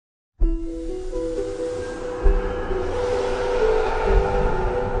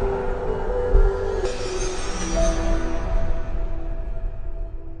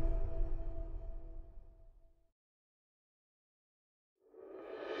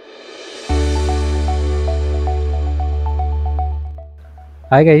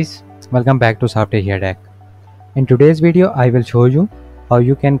Hi guys, welcome back to SoftAsia Tech. In today's video, I will show you how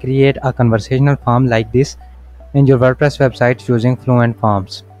you can create a conversational form like this in your WordPress website using Fluent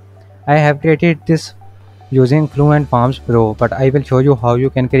Forms. I have created this using Fluent Forms Pro, but I will show you how you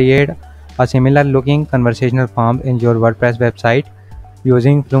can create a similar looking conversational form in your WordPress website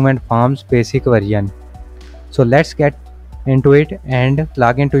using Fluent Forms basic version. So let's get into it and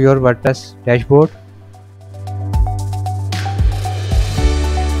log into your WordPress dashboard.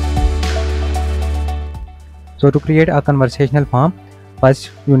 So to create a conversational form,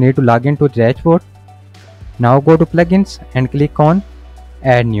 first you need to log into the dashboard. Now go to plugins and click on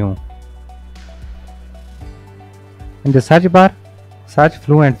add new. In the search bar, search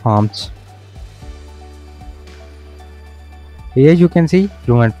Fluent Forms. Here you can see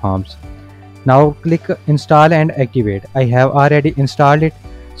Fluent Forms. Now click install and activate. I have already installed it,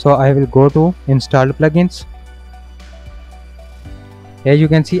 so I will go to install plugins. Here you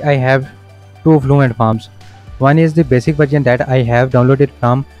can see I have two Fluent Forms. One is the basic version that I have downloaded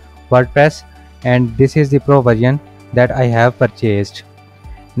from WordPress, and this is the pro version that I have purchased.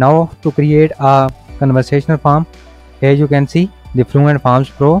 Now to create a conversational form, here you can see the Fluent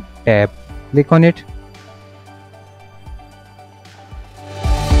Forms Pro tab. Click on it.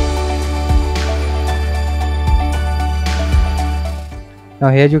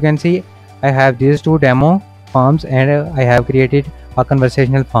 Now here you can see I have these two demo forms and I have created a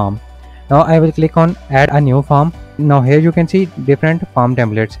conversational form. Now I will click on add a new form. Now here you can see different form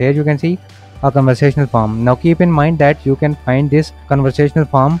templates. Here you can see a conversational form. Now keep in mind that you can find this conversational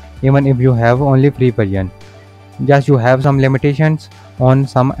form even if you have only free version. Just you have some limitations on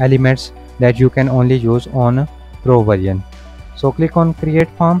some elements that you can only use on pro version. So click on create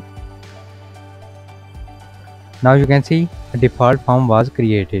form. Now you can see a default form was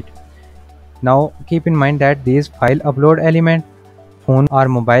created. Now keep in mind that these file upload element, phone or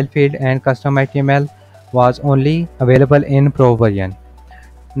mobile field and custom HTML was only available in pro version.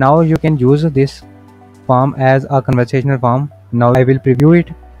 Now you can use this form as a conversational form. Now I will preview it.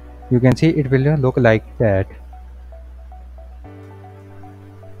 You can see it will look like that.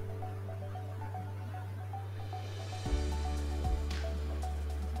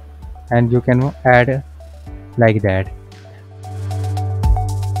 And you can add like that.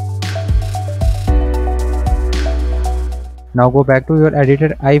 Now go back to your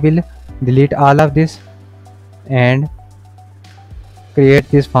editor. I will delete all of this and create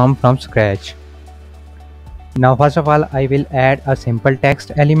this form from scratch. Now first of all I will add a simple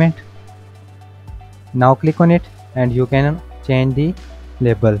text element. Now click on it and you can change the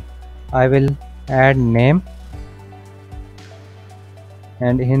label. I will add name,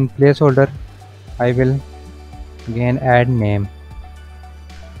 and in placeholder I will again add name.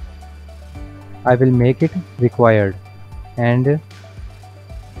 I will make it required, and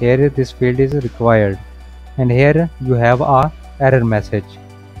here this field is required, and here you have a error message.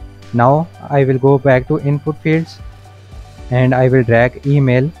 Now I will go back to input fields and I will drag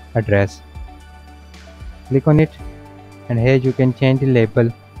email address. Click on it and here you can change the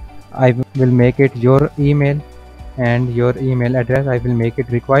label. I will make it your email, and your email address I will make it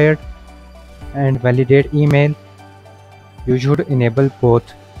required, and validate email. You should enable both.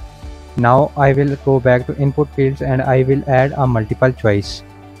 Now I will go back to input fields and I will add a multiple choice.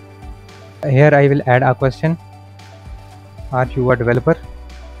 Here I will add a question. Are you a developer?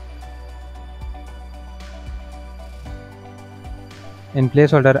 In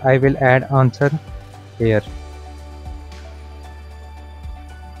placeholder I will add answer here.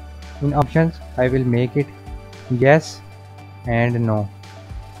 In options I will make it yes and no.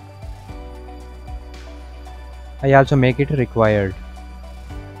 I also make it required.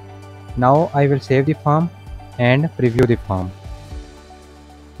 Now I will save the form and preview the form.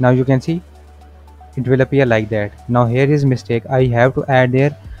 Now you can see it will appear like that. Now here is mistake. I have to add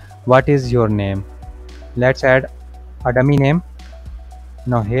there what is your name. Let's add a dummy name.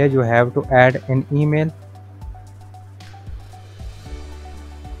 Now here you have to add an email,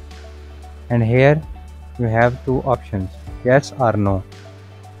 and here you have two options, yes or no.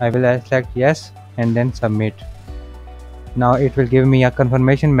 I will select yes and then submit. Now it will give me a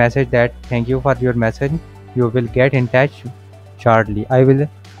confirmation message that thank you for your message, you will get in touch shortly. I will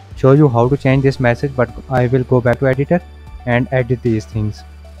show you how to change this message, but I will go back to editor and edit these things.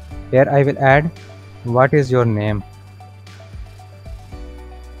 Here I will add what is your name,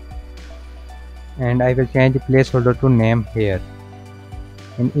 and I will change the placeholder to name here.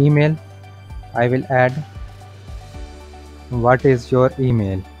 In email I will add what is your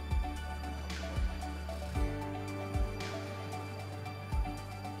email,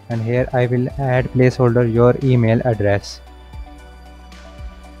 and here I will add placeholder your email address.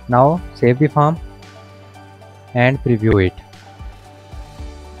 Now save the form and preview it.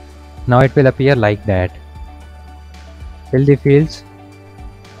 Now it will appear like that. Fill the fields.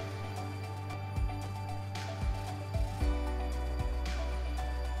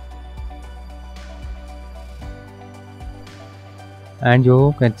 And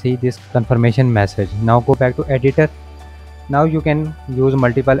you can see this confirmation message. Now go back to editor. Now you can use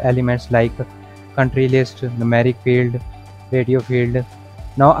multiple elements like country list, numeric field, radio field.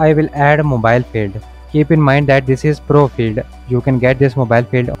 Now I will add mobile field. Keep in mind that this is pro field. You can get this mobile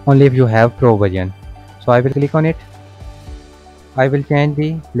field only if you have pro version. So I will click on it. I will change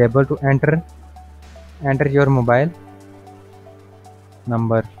the label to enter. Enter your mobile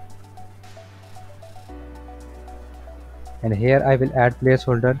number. And here I will add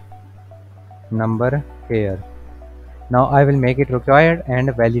placeholder number here. Now I will make it required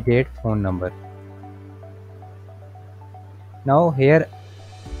and validate phone number. Now here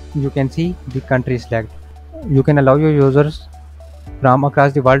you can see the country select. You can allow your users from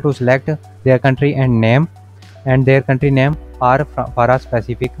across the world to select their country and name, and their country name are for a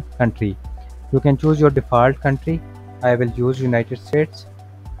specific country. You can choose your default country. I will use United States.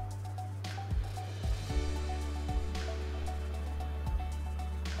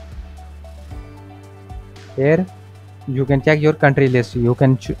 Here you can check your country list. You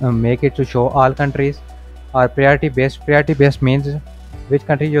can make it to show all countries or priority based. Priority based means which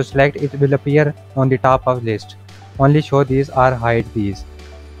country you select, it will appear on the top of list. Only show these or hide these.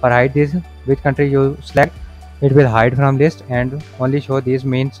 For hide these, which country you select, it will hide from list, and only show these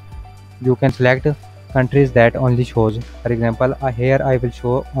means you can select countries that only shows. For example, here I will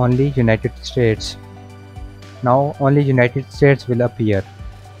show only United States. Now only United States will appear.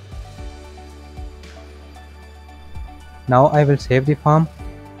 Now I will save the form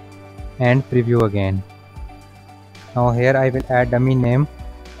and preview again. Now here I will add dummy name,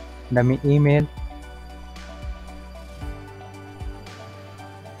 dummy email.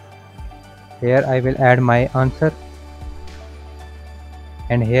 Here I will add my answer,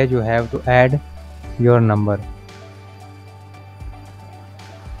 and here you have to add your number.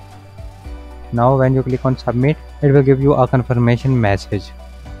 Now when you click on submit, it will give you a confirmation message.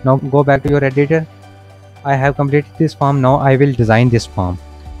 Now go back to your editor. I have completed this form. Now I will design this form.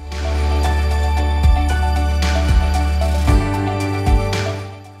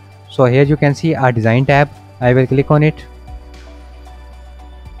 So here you can see a design tab. I will click on it.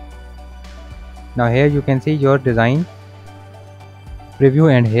 Now here you can see your design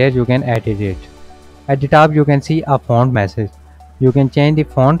preview, and here you can edit it. At the top you can see a font message. You can change the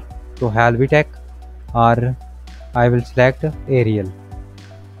font to Helvetic, or I will select Arial.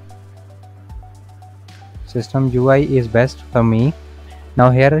 System UI is best for me.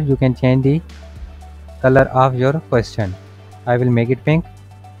 Now here you can change the color of your question. I will make it pink.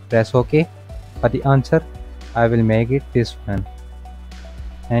 Press OK. For the answer, I will make it this one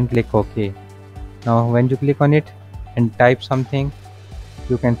and click OK. Now when you click on it and type something,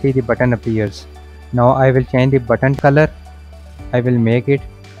 you can see the button appears. Now I will change the button color. I will make it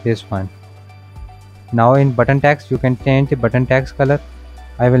this one. Now in button text, you can change the button text color.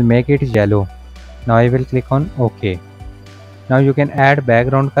 I will make it yellow. Now I will click on OK. Now you can add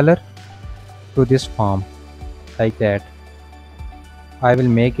background color to this form like that. I will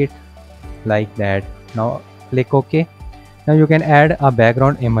make it like that. Now click OK. Now you can add a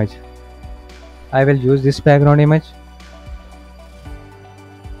background image. I will use this background image,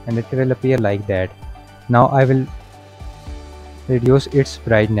 and it will appear like that. Now I will reduce its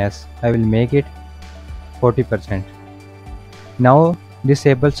brightness. I will make it 40%. Now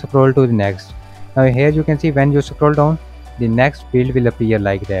disable scroll to the next. Now here you can see when you scroll down, the next field will appear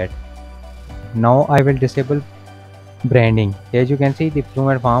like that. Now I will disable branding. Here you can see the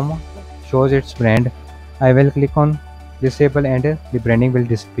Fluent form shows its brand. I will click on disable and the branding will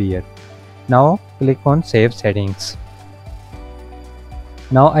disappear. Now click on save settings.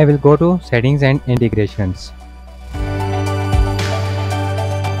 Now I will go to settings and integrations.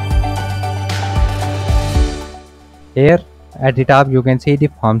 Here at the top you can see the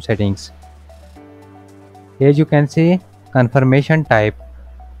form settings. Here you can see confirmation type.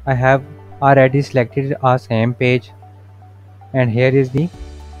 I have already selected a same page, and here is the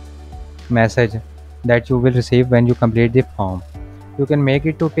message that you will receive when you complete the form. You can make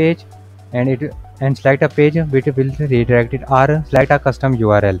it to page and select a page which will redirect it, or select a custom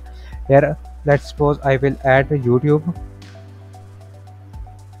URL. Here let's suppose I will add YouTube.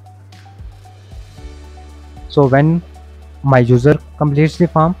 So when my user completes the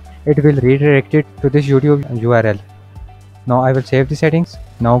form, it will redirect it to this YouTube URL. Now I will save the settings.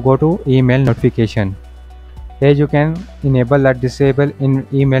 Now go to email notification. Here you can enable or disable in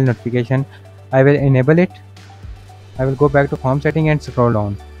email notification. I will enable it. I will go back to form setting and scroll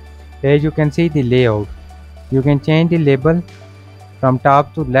down. Here you can see the layout. You can change the label from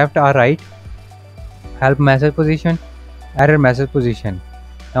top to left or right, help message position, error message position.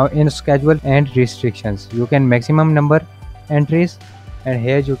 Now in schedule and restrictions, you can maximum number entries, and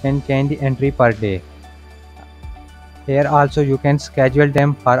here you can change the entry per day. Here also you can schedule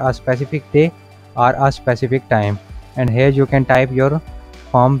them for a specific day or a specific time, and here you can type your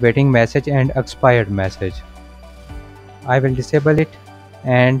form waiting message and expired message. I will disable it,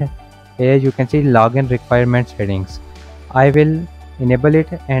 and here you can see login requirement settings. I will enable it,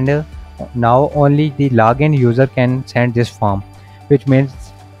 and now only the login user can send this form, which means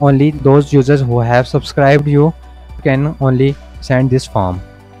only those users who have subscribed you can only send this form.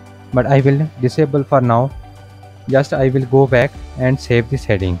 But I will disable for now. Just I will go back and save the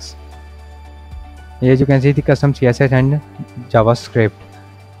settings. Here you can see the custom CSS and JavaScript,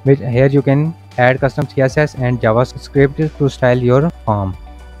 which here you can add custom CSS and JavaScript to style your form.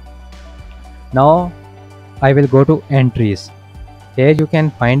 Now I will go to entries. Here you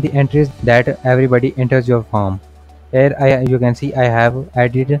can find the entries that everybody enters your form. Here you can see I have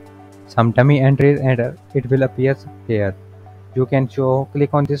added some dummy entries, and it will appear here. You can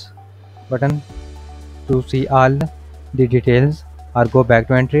click on this button to see all the details, or go back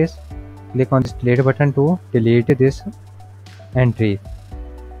to entries. Click on this delete button to delete this entry.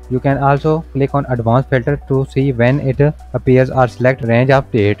 You can also click on advanced filter to see when it appears, or select range of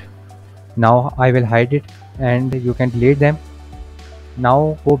date. Now I will hide it, and you can delete them.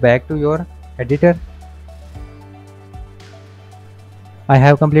 Now go back to your editor. I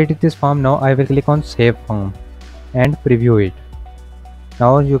have completed this form. Now I will click on save form and preview it.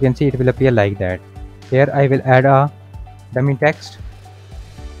 Now you can see it will appear like that. Here I will add a dummy text.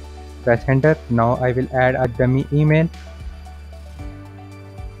 Press enter. Now I will add a dummy email.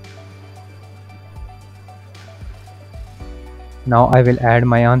 Now I will add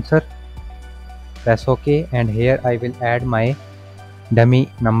my answer. Press OK, and here I will add my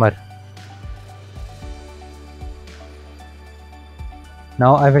dummy number.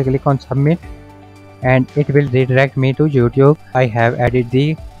 Now I will click on submit, and it will redirect me to YouTube. I have added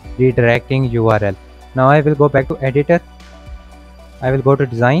the redirecting URL. Now I will go back to editor. I will go to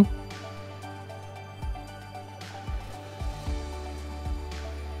design.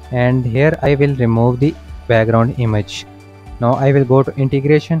 And here I will remove the background image. Now I will go to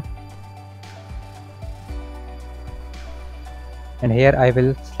integration. And here I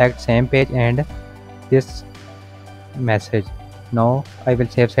will select same page and this message. Now I will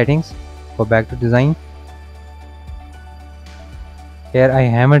save settings. Go back to design. Here I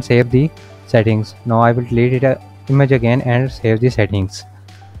haven't saved the settings. Now I will delete the image again and save the settings.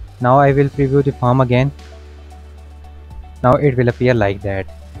 Now I will preview the form again. Now it will appear like that.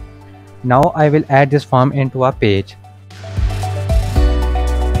 Now I will add this form into a page.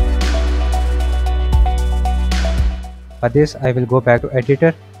 For this I will go back to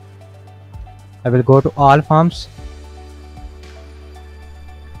editor. I will go to all forms,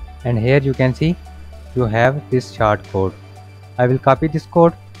 and here you can see you have this chart code. I will copy this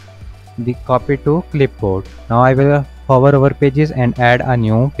code, copy to clipboard. Now I will hover over pages and add a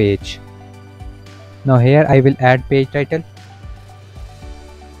new page. Now here I will add page title.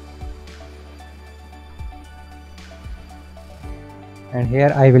 And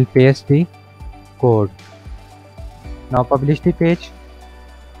here I will paste the code. Now publish the page,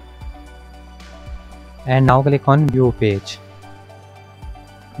 and now click on view page.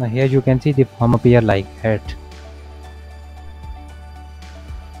 Now here you can see the form appear like that.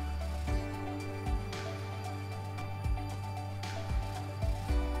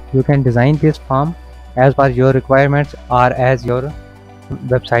 You can design this form as per your requirements or as your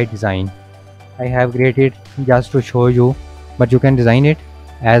website design. I have created just to show you, but you can design it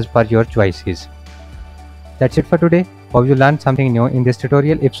as per your choices. That's it for today. Hope you learned something new in this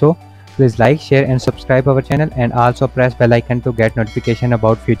tutorial. If so, please like, share and subscribe our channel, and also press bell icon to get notification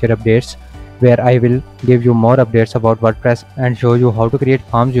about future updates, where I will give you more updates about WordPress and show you how to create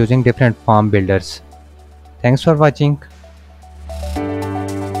forms using different form builders. Thanks for watching.